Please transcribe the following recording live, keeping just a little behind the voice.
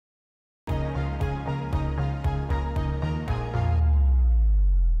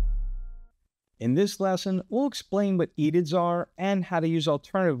In this lesson, we'll explain what EDIDs are and how to use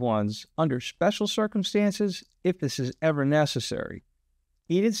alternative ones under special circumstances if this is ever necessary.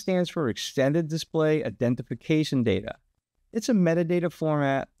 EDID stands for Extended Display Identification Data. It's a metadata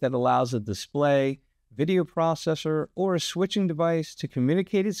format that allows a display, video processor, or a switching device to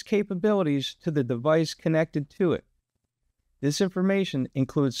communicate its capabilities to the device connected to it. This information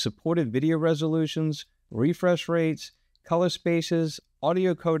includes supported video resolutions, refresh rates, color spaces,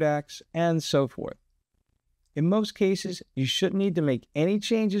 audio codecs, and so forth. In most cases, you shouldn't need to make any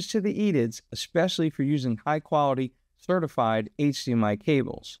changes to the EDIDs, especially if you're using high-quality, certified HDMI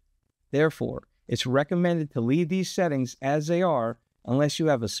cables. Therefore, it's recommended to leave these settings as they are unless you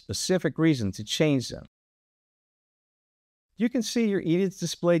have a specific reason to change them. You can see your EDIDs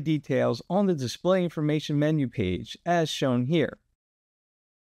display details on the Display Information menu page, as shown here.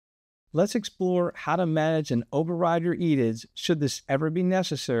 Let's explore how to manage and override your EDIDs should this ever be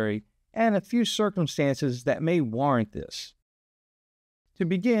necessary, and a few circumstances that may warrant this. To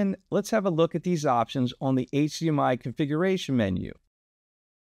begin, let's have a look at these options on the HDMI configuration menu.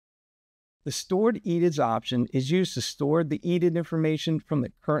 The Stored EDIDs option is used to store the EDID information from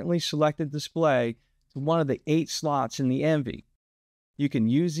the currently selected display to one of the 8 slots in the ENVI. You can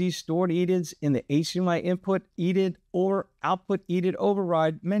use these stored EDIDs in the HDMI input EDID or output EDID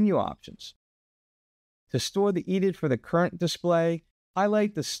override menu options. To store the EDID for the current display,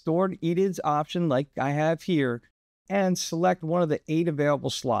 highlight the Stored EDIDs option like I have here and select one of the 8 available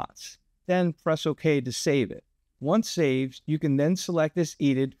slots. Then press OK to save it. Once saved, you can then select this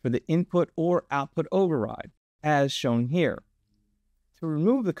EDID for the input or output override, as shown here. To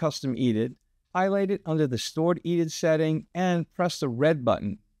remove the custom EDID, highlight it under the Stored EDID setting and press the red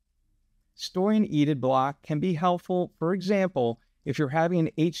button. Storing an EDID block can be helpful, for example, if you're having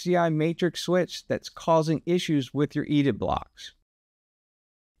an HDI matrix switch that's causing issues with your EDID blocks.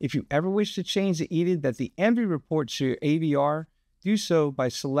 If you ever wish to change the EDID that the ENVI reports to your AVR, do so by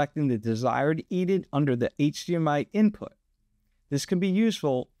selecting the desired EDID under the HDMI input. This can be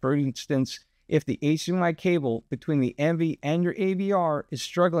useful, for instance, if the HDMI cable between the ENVI and your AVR is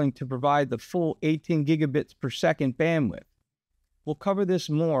struggling to provide the full 18 gigabits per second bandwidth. We'll cover this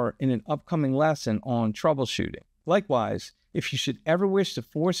more in an upcoming lesson on troubleshooting. Likewise, if you should ever wish to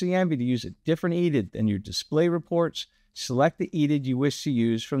force the ENVI to use a different EDID than your display reports, select the EDID you wish to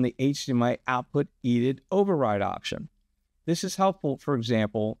use from the HDMI output EDID override option. This is helpful, for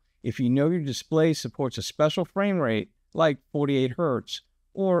example, if you know your display supports a special frame rate like 48 Hz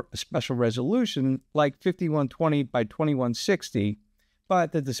or a special resolution like 5120 by 2160,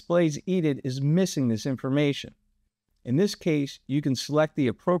 but the display's EDID is missing this information. In this case, you can select the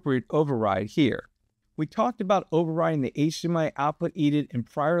appropriate override here. We talked about overriding the HDMI output EDID in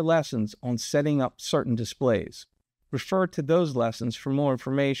prior lessons on setting up certain displays. Refer to those lessons for more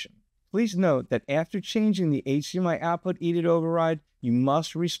information. Please note that after changing the HDMI output EDID override, you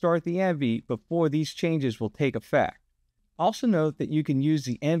must restart the ENVI before these changes will take effect. Also note that you can use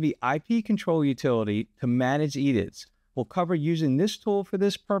the ENVI IP control utility to manage EDIDs. We'll cover using this tool for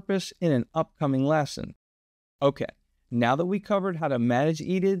this purpose in an upcoming lesson. Okay, now that we covered how to manage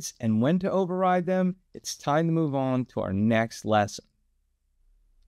EDIDs and when to override them, it's time to move on to our next lesson.